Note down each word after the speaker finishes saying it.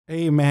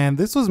Hey man,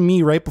 this was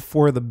me right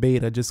before the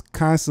beta, just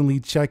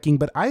constantly checking,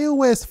 but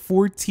iOS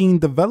 14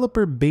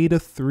 Developer Beta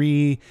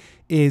 3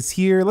 is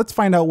here. Let's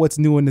find out what's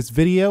new in this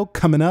video.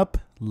 Coming up,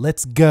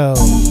 let's go.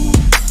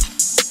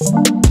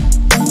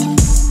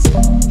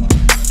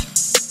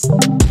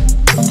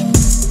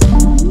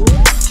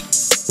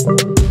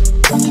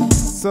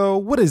 So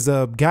what is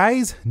up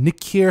guys,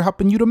 Nick here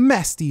helping you to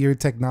master your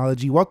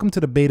technology. Welcome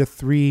to the beta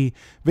 3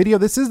 video.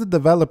 This is the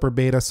developer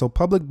beta, so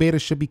public beta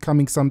should be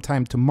coming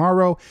sometime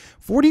tomorrow.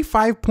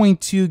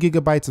 45.2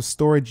 gigabytes of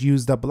storage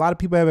used up. A lot of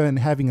people have been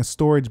having a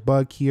storage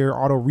bug here,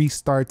 auto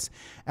restarts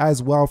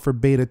as well for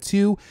beta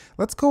 2.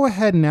 Let's go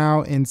ahead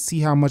now and see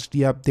how much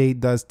the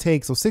update does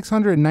take. So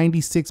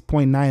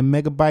 696.9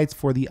 megabytes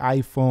for the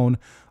iPhone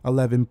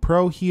 11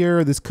 Pro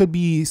here. This could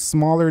be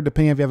smaller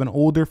depending if you have an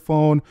older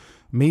phone,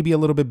 maybe a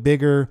little bit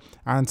bigger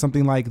on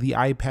something like the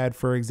iPad,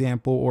 for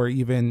example, or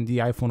even the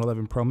iPhone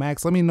 11 Pro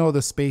Max. Let me know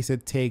the space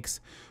it takes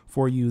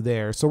for you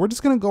there. So we're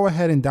just gonna go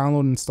ahead and download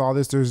and install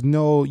this. There's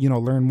no,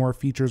 learn more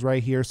features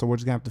right here, so we're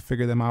just gonna have to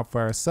figure them out for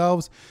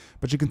ourselves.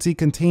 But you can see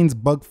contains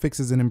bug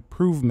fixes and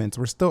improvements.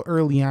 We're still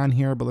early on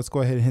here, but let's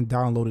go ahead and hit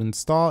download and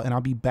install, and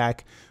I'll be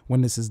back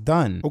when this is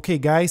done. Okay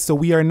guys, so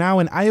we are now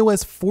in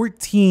iOS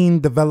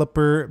 14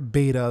 Developer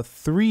Beta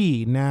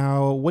 3.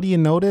 Now, what do you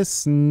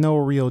notice? No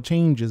real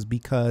changes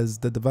because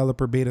the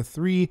Developer Beta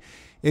 3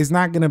 is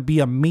not going to be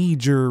a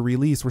major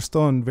release. We're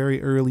still in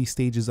very early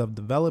stages of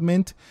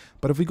development.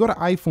 But if we go to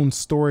iPhone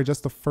storage,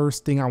 that's the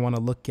first thing I want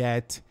to look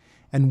at.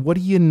 And what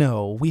do you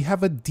know? We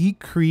have a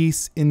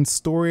decrease in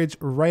storage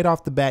right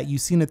off the bat.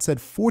 You've seen it said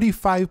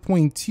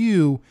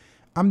 45.2.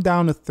 I'm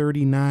down to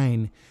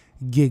 39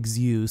 gigs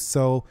used.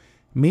 So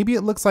maybe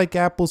it looks like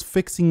Apple's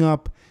fixing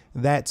up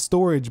that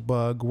storage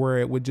bug where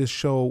it would just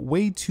show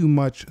way too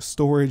much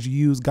storage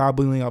used,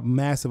 gobbling up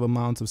massive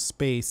amounts of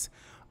space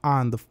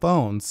on the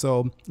phone.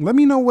 So let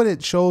me know what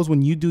it shows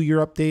when you do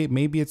your update.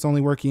 Maybe it's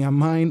only working on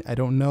mine, I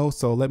don't know,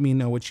 so let me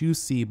know what you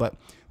see. But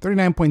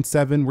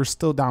 39.7, we're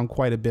still down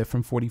quite a bit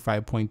from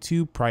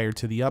 45.2 prior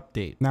to the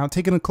update. Now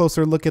taking a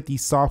closer look at the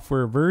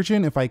software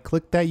version, if I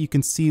click that, you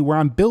can see we're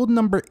on build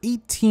number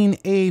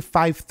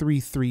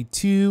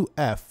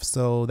 18A5332F.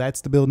 So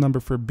that's the build number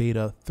for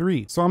beta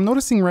 3. So I'm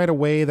noticing right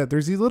away that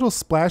there's these little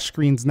splash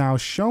screens now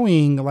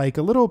showing like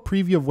a little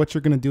preview of what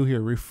you're gonna do here.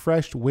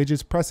 Refresh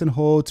widgets, press and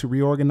hold to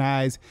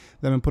reorganize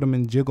them and put them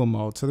in jiggle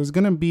mode. So there's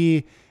gonna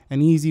be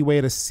an easy way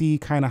to see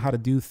kind of how to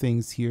do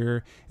things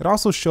here. It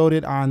also showed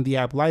it on the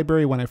app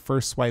library when I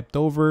first swiped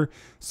over.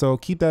 So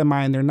keep that in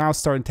mind. They're now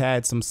starting to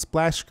add some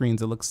splash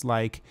screens, it looks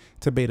like,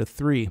 to beta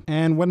 3.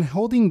 And when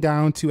holding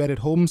down to edit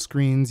home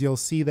screens, you'll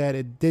see that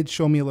it did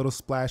show me a little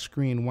splash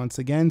screen once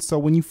again. So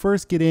when you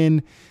first get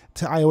in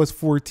to iOS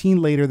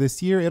 14 later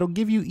this year, it'll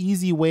give you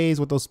easy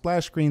ways with those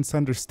splash screens to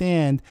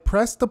understand.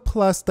 Press the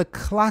plus, the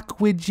clock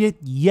widget.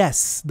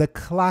 Yes, the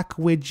clock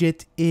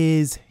widget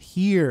is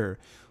here.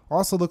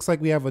 Also looks like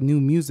we have a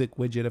new music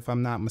widget if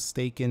I'm not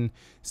mistaken.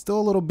 Still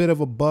a little bit of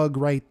a bug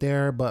right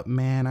there, but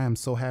man, I am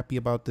so happy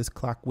about this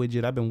clock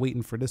widget. I've been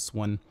waiting for this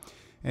one.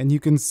 And you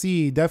can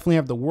see definitely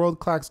have the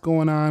world clocks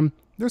going on.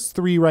 There's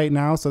 3 right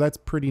now, so that's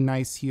pretty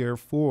nice here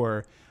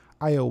for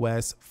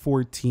iOS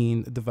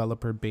 14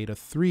 Developer Beta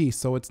 3.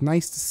 So it's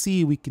nice to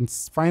see we can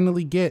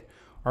finally get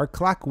our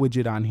clock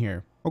widget on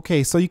here.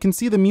 Okay, so you can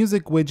see the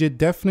music widget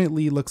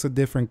definitely looks a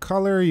different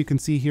color. You can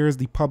see here's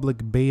the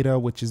public beta,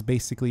 which is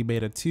basically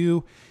beta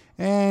 2.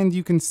 And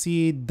you can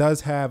see it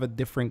does have a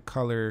different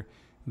color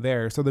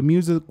there. So the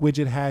music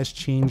widget has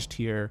changed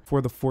here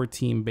for the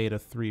 14 beta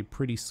 3.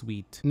 Pretty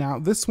sweet. Now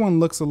this one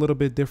looks a little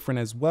bit different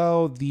as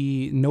well.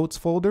 The notes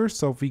folder.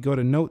 So if we go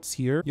to notes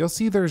here, you'll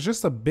see there's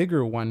just a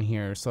bigger one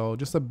here. So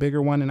just a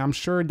bigger one. And I'm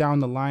sure down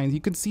the line,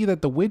 you can see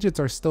that the widgets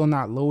are still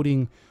not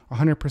loading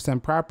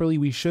 100% properly.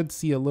 We should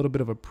see a little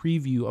bit of a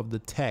preview of the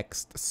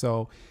text.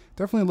 So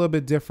definitely a little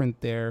bit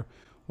different there.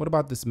 What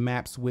about this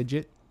maps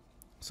widget?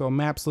 So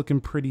maps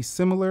looking pretty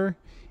similar.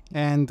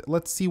 And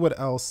let's see what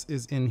else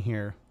is in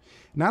here.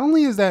 Not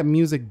only is that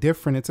music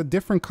different, it's a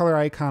different color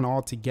icon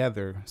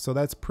altogether. So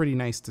that's pretty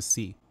nice to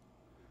see.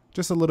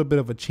 Just a little bit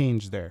of a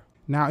change there.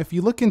 Now, if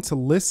you look into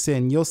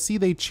listen, you'll see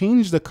they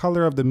changed the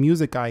color of the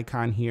music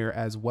icon here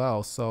as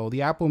well. So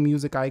the Apple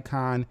Music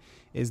icon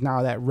is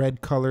now that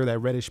red color, that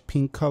reddish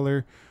pink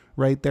color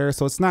right there.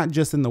 So it's not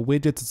just in the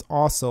widgets, it's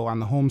also on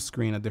the home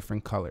screen a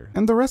different color.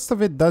 And the rest of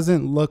it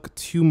doesn't look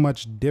too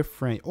much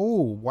different.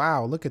 Oh,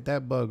 wow, look at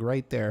that bug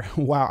right there.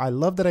 Wow, I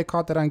love that I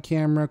caught that on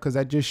camera because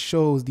that just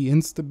shows the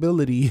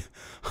instability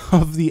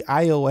of the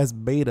iOS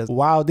betas.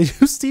 Wow, did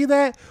you see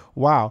that?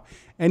 Wow.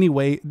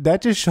 Anyway,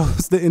 that just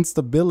shows the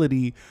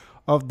instability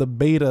of the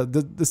beta,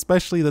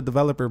 especially the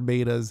developer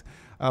betas.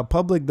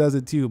 Public does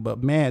it too,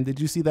 but man,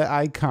 did you see that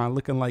icon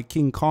looking like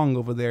King Kong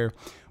over there?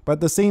 But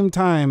at the same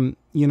time,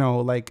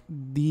 like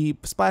the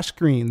splash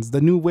screens, the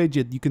new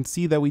widget, you can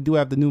see that we do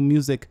have the new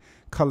music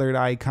colored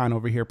icon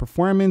over here.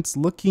 Performance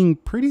looking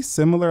pretty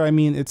similar. I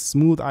mean, it's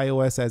smooth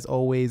iOS as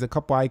always. A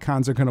couple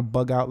icons are going to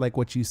bug out like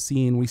what you've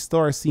seen. We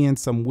still are seeing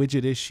some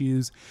widget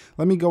issues.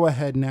 Let me go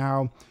ahead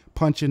now,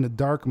 punch into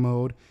dark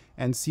mode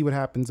and see what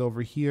happens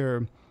over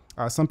here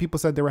Some people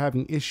said they were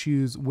having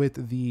issues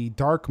with the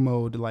dark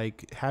mode,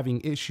 like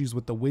having issues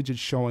with the widget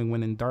showing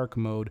when in dark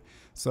mode.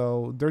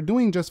 So they're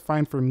doing just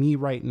fine for me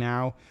right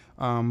now,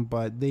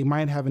 but they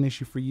might have an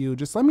issue for you.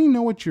 Just let me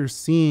know what you're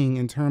seeing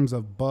in terms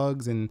of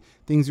bugs and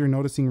things you're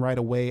noticing right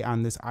away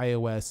on this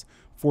iOS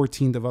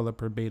 14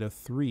 developer beta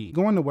 3.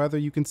 Going to weather,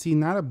 you can see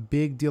not a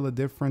big deal of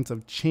difference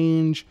of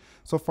change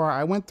so far.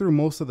 I went through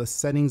most of the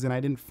settings and I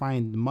didn't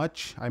find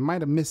much. I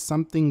might have missed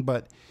something,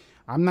 but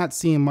I'm not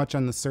seeing much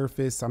on the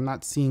surface. I'm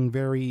not seeing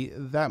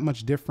that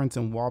much difference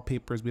in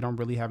wallpapers. We don't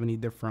really have any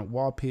different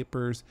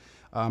wallpapers.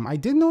 I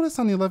did notice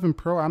on the 11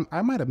 Pro,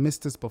 I might have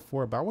missed this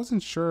before, but I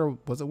wasn't sure.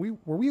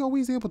 Were we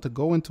always able to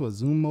go into a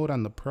zoom mode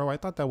on the Pro? I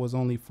thought that was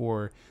only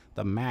for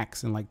the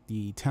Max and like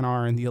the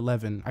 10R and the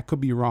 11. I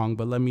could be wrong,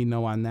 but let me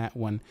know on that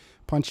one.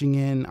 Punching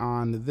in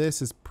on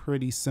this is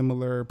pretty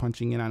similar.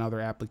 Punching in on other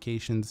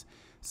applications,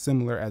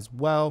 similar as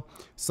well.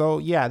 So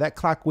yeah, that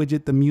clock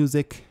widget, the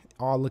music,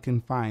 all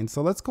looking fine.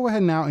 So let's go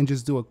ahead now and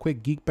just do a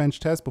quick Geekbench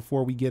test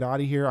before we get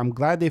out of here. I'm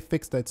glad they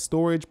fixed that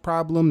storage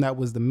problem. That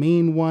was the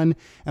main one.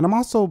 And I'm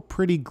also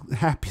pretty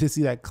happy to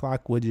see that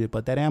clock widget,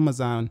 but that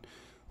Amazon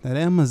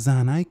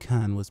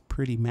icon was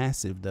pretty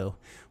massive though.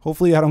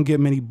 Hopefully I don't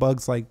get many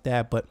bugs like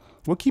that, but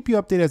we'll keep you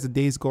updated as the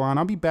days go on.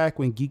 I'll be back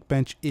when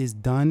Geekbench is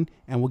done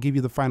and we'll give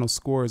you the final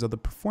scores of the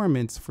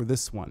performance for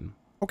this one.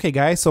 Okay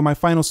guys, so my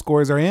final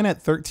scores are in at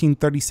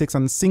 1336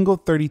 on the single,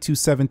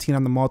 3217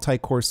 on the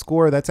multi-core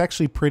score. That's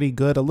actually pretty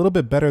good, a little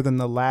bit better than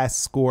the last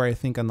score I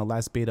think on the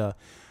last beta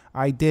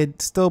I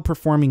did. Still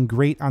performing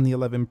great on the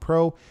 11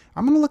 Pro.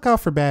 I'm gonna look out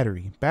for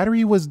battery.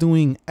 Battery was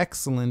doing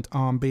excellent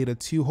on beta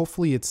 2.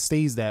 Hopefully it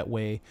stays that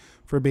way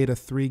for beta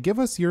 3. Give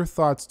us your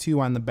thoughts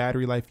too on the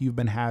battery life you've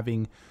been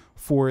having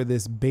for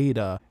this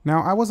beta.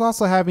 Now, I was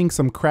also having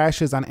some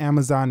crashes on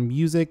Amazon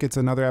Music. It's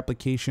another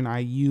application I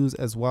use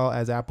as well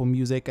as Apple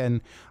Music,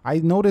 and I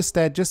noticed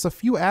that just a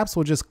few apps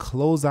will just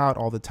close out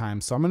all the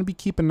time. So I'm gonna be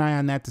keeping an eye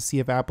on that to see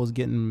if I'm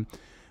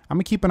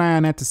gonna keep an eye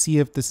on that to see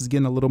if this is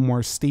getting a little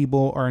more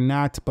stable or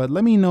not. But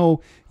let me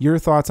know your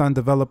thoughts on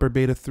developer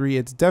beta 3.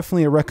 It's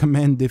definitely a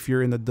recommend if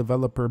you're in the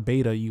developer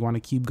beta, you want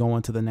to keep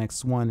going to the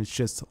next one. It's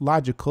just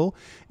logical.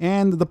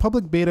 And the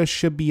public beta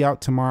should be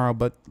out tomorrow,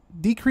 but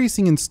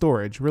decreasing in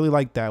storage. Really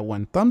like that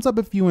one. Thumbs up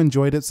if you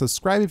enjoyed it.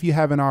 Subscribe if you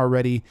haven't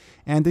already,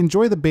 and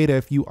enjoy the beta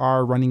if you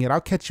are running it.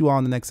 I'll catch you all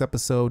in the next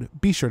episode.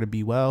 Be sure to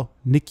be well.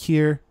 Nick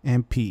here,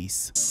 and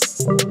peace.